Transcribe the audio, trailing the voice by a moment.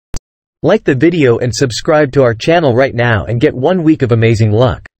Like the video and subscribe to our channel right now and get 1 week of amazing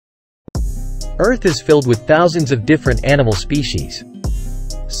luck. Earth is filled with thousands of different animal species.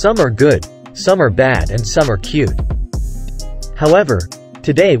 Some are good, some are bad, and some are cute. However,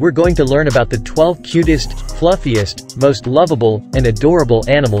 today we're going to learn about the 12 cutest, fluffiest, most lovable, and adorable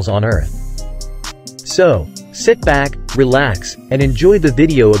animals on Earth. So, sit back, relax, and enjoy the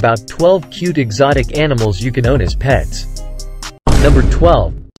video about 12 cute exotic animals you can own as pets. Number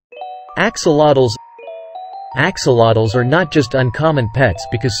 12. Axolotls. Axolotls are not just uncommon pets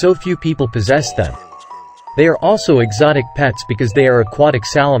because so few people possess them. They are also exotic pets because they are aquatic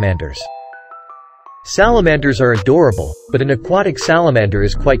salamanders. Salamanders are adorable, but an aquatic salamander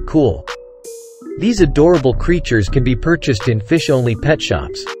is quite cool. These adorable creatures can be purchased in fish-only pet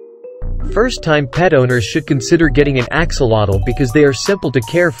shops. First-time pet owners should consider getting an axolotl because they are simple to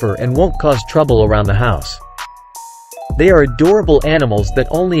care for and won't cause trouble around the house. They are adorable animals that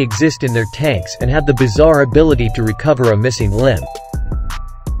only exist in their tanks and have the bizarre ability to recover a missing limb.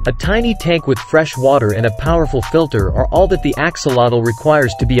 A tiny tank with fresh water and a powerful filter are all that the axolotl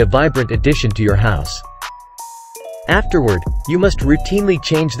requires to be a vibrant addition to your house. Afterward, you must routinely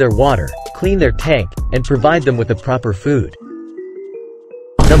change their water, clean their tank, and provide them with the proper food.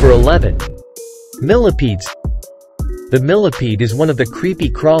 Number 11. Millipedes. The millipede is one of the creepy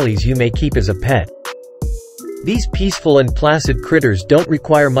crawlies you may keep as a pet. These peaceful and placid critters don't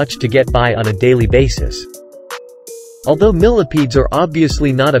require much to get by on a daily basis. Although millipedes are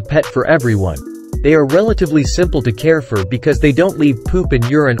obviously not a pet for everyone, they are relatively simple to care for because they don't leave poop and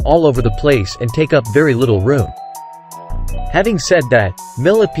urine all over the place and take up very little room. Having said that,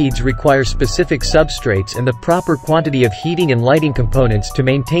 millipedes require specific substrates and the proper quantity of heating and lighting components to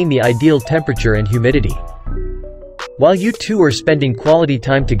maintain the ideal temperature and humidity. While you two are spending quality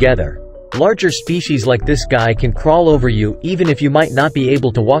time together, larger species like this guy can crawl over you even if you might not be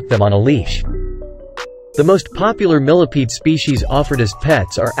able to walk them on a leash. The most popular millipede species offered as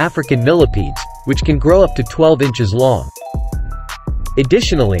pets are African millipedes, which can grow up to 12 inches long.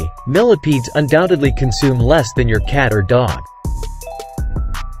 Additionally, millipedes undoubtedly consume less than your cat or dog.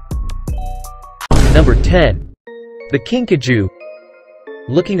 Number 10. The kinkajou.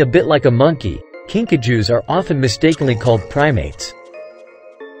 Looking a bit like a monkey, kinkajous are often mistakenly called primates.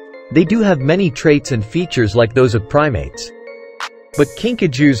 They do have many traits and features like those of primates. But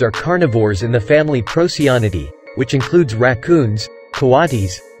kinkajous are carnivores in the family Procyon, which includes raccoons,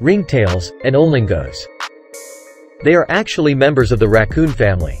 coatis, ringtails, and olingos. They are actually members of the raccoon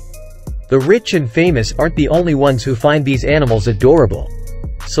family. The rich and famous aren't the only ones who find these animals adorable.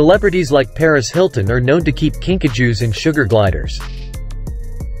 Celebrities like Paris Hilton are known to keep kinkajous in sugar gliders.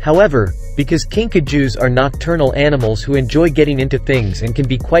 However, because kinkajous are nocturnal animals who enjoy getting into things and can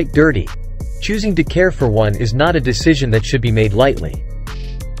be quite dirty, choosing to care for one is not a decision that should be made lightly.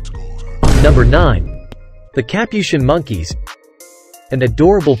 Number 9. The capuchin monkeys. An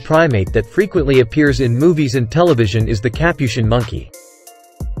adorable primate that frequently appears in movies and television is the capuchin monkey.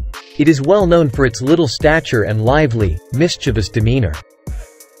 It is well known for its little stature and lively, mischievous demeanor.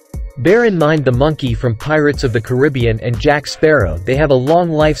 Bear in mind the monkey from Pirates of the Caribbean and Jack Sparrow. They have a long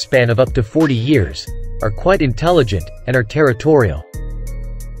lifespan of up to 40 years, are quite intelligent, and are territorial.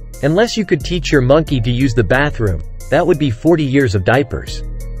 Unless you could teach your monkey to use the bathroom, that would be 40 years of diapers.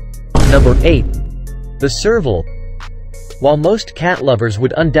 Number 8. The serval. While most cat lovers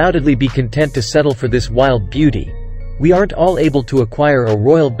would undoubtedly be content to settle for this wild beauty, we aren't all able to acquire a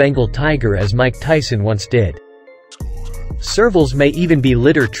Royal Bengal tiger as Mike Tyson once did. Servals may even be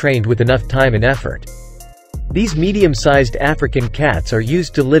litter trained with enough time and effort. These medium-sized African cats are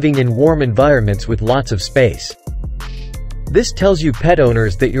used to living in warm environments with lots of space. This tells you pet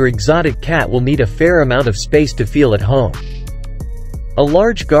owners that your exotic cat will need a fair amount of space to feel at home. A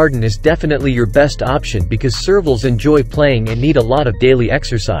large garden is definitely your best option because servals enjoy playing and need a lot of daily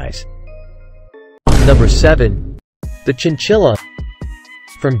exercise. Number 7. The chinchilla.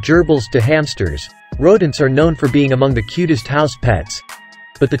 From gerbils to hamsters, rodents are known for being among the cutest house pets.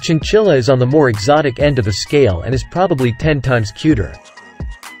 But the chinchilla is on the more exotic end of the scale and is probably 10 times cuter.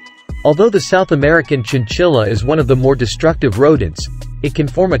 Although the South American chinchilla is one of the more destructive rodents, it can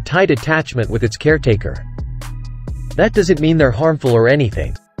form a tight attachment with its caretaker. That doesn't mean they're harmful or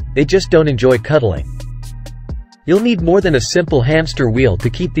anything. They just don't enjoy cuddling. You'll need more than a simple hamster wheel to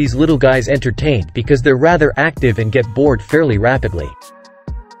keep these little guys entertained because they're rather active and get bored fairly rapidly.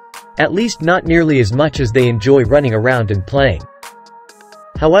 At least not nearly as much as they enjoy running around and playing.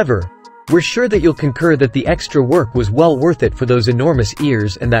 However, we're sure that you'll concur that the extra work was well worth it for those enormous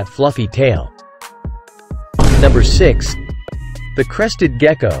ears and that fluffy tail. Number 6. The crested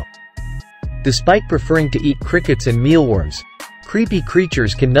gecko. Despite preferring to eat crickets and mealworms, creepy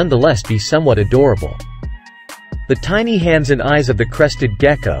creatures can nonetheless be somewhat adorable. The tiny hands and eyes of the crested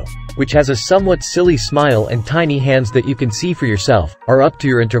gecko, which has a somewhat silly smile and tiny hands that you can see for yourself, are up to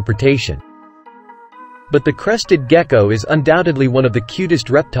your interpretation. But the crested gecko is undoubtedly one of the cutest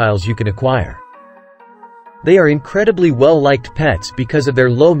reptiles you can acquire. They are incredibly well-liked pets because of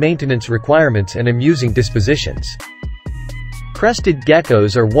their low maintenance requirements and amusing dispositions. Crested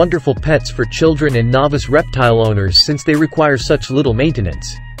geckos are wonderful pets for children and novice reptile owners since they require such little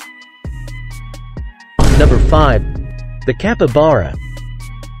maintenance. Number 5. The capybara.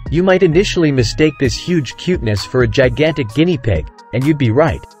 You might initially mistake this huge cuteness for a gigantic guinea pig, and you'd be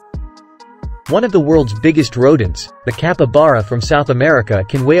right. One of the world's biggest rodents, the capybara from South America,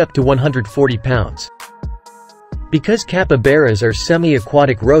 can weigh up to 140 pounds. Because capybaras are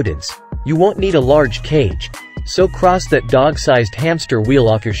semi-aquatic rodents, you won't need a large cage, so cross that dog-sized hamster wheel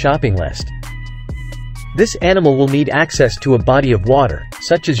off your shopping list. This animal will need access to a body of water,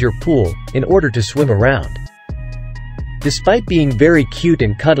 such as your pool, in order to swim around. Despite being very cute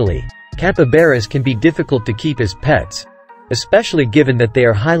and cuddly, capybaras can be difficult to keep as pets, especially given that they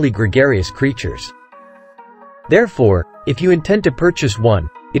are highly gregarious creatures. Therefore, if you intend to purchase one,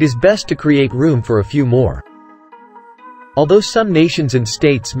 it is best to create room for a few more. Although some nations and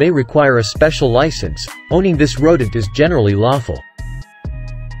states may require a special license, owning this rodent is generally lawful.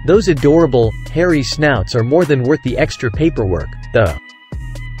 Those adorable, hairy snouts are more than worth the extra paperwork, though.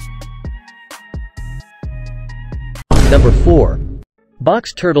 Number 4.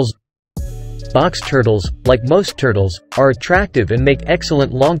 Box turtles. Box turtles, like most turtles, are attractive and make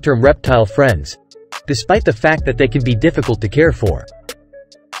excellent long-term reptile friends, despite the fact that they can be difficult to care for.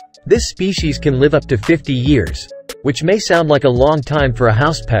 This species can live up to 50 years, which may sound like a long time for a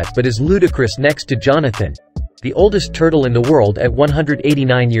house pet but is ludicrous next to Jonathan, the oldest turtle in the world at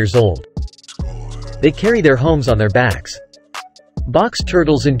 189 years old. They carry their homes on their backs. Box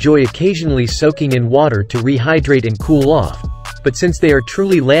turtles enjoy occasionally soaking in water to rehydrate and cool off, but since they are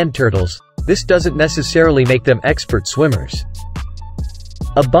truly land turtles, this doesn't necessarily make them expert swimmers.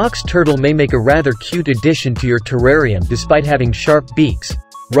 A box turtle may make a rather cute addition to your terrarium despite having sharp beaks,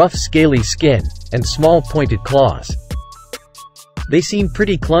 rough scaly skin, and small pointed claws. They seem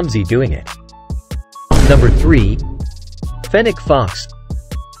pretty clumsy doing it. Number 3. Fennec fox.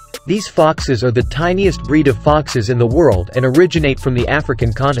 These foxes are the tiniest breed of foxes in the world and originate from the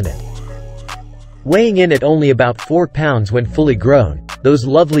African continent. Weighing in at only about 4 pounds when fully grown, those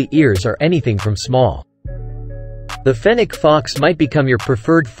lovely ears are anything from small. The fennec fox might become your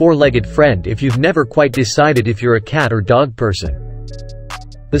preferred four-legged friend if you've never quite decided if you're a cat or dog person.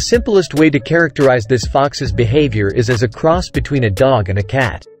 The simplest way to characterize this fox's behavior is as a cross between a dog and a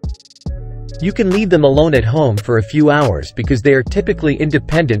cat. You can leave them alone at home for a few hours because they are typically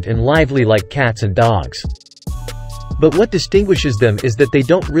independent and lively like cats and dogs. But what distinguishes them is that they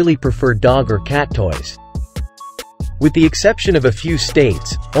don't really prefer dog or cat toys. With the exception of a few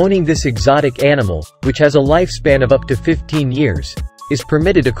states, owning this exotic animal, which has a lifespan of up to 15 years, is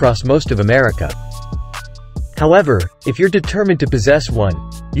permitted across most of America. However, if you're determined to possess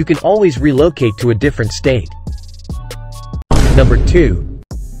one, you can always relocate to a different state. Number 2.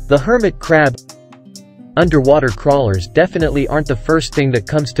 The hermit crab. Underwater crawlers definitely aren't the first thing that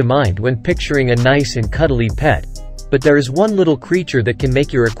comes to mind when picturing a nice and cuddly pet, but there is one little creature that can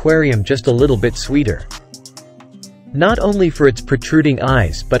make your aquarium just a little bit sweeter. Not only for its protruding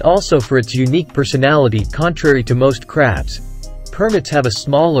eyes but also for its unique personality. Contrary to most crabs, hermits have a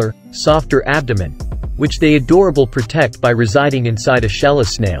smaller, softer abdomen, which they adorably protect by residing inside a shell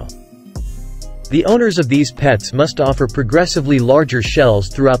snail. The owners of these pets must offer progressively larger shells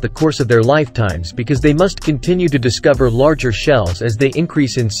throughout the course of their lifetimes because they must continue to discover larger shells as they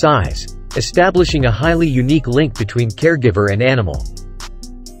increase in size, establishing a highly unique link between caregiver and animal.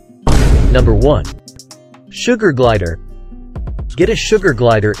 Number 1. Sugar glider. Get a sugar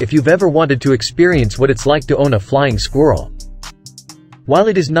glider if you've ever wanted to experience what it's like to own a flying squirrel. While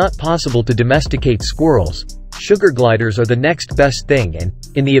it is not possible to domesticate squirrels, sugar gliders are the next best thing and,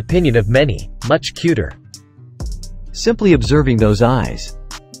 in the opinion of many, much cuter. Simply observing those eyes.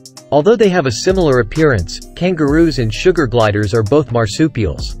 Although they have a similar appearance, kangaroos and sugar gliders are both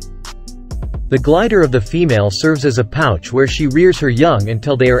marsupials. The glider of the female serves as a pouch where she rears her young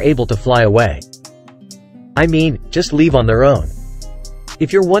until they are able to fly away. I mean, just leave on their own.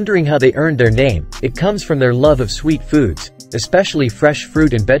 If you're wondering how they earned their name, it comes from their love of sweet foods, especially fresh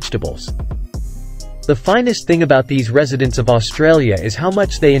fruit and vegetables. The finest thing about these residents of Australia is how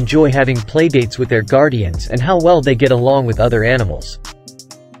much they enjoy having playdates with their guardians and how well they get along with other animals.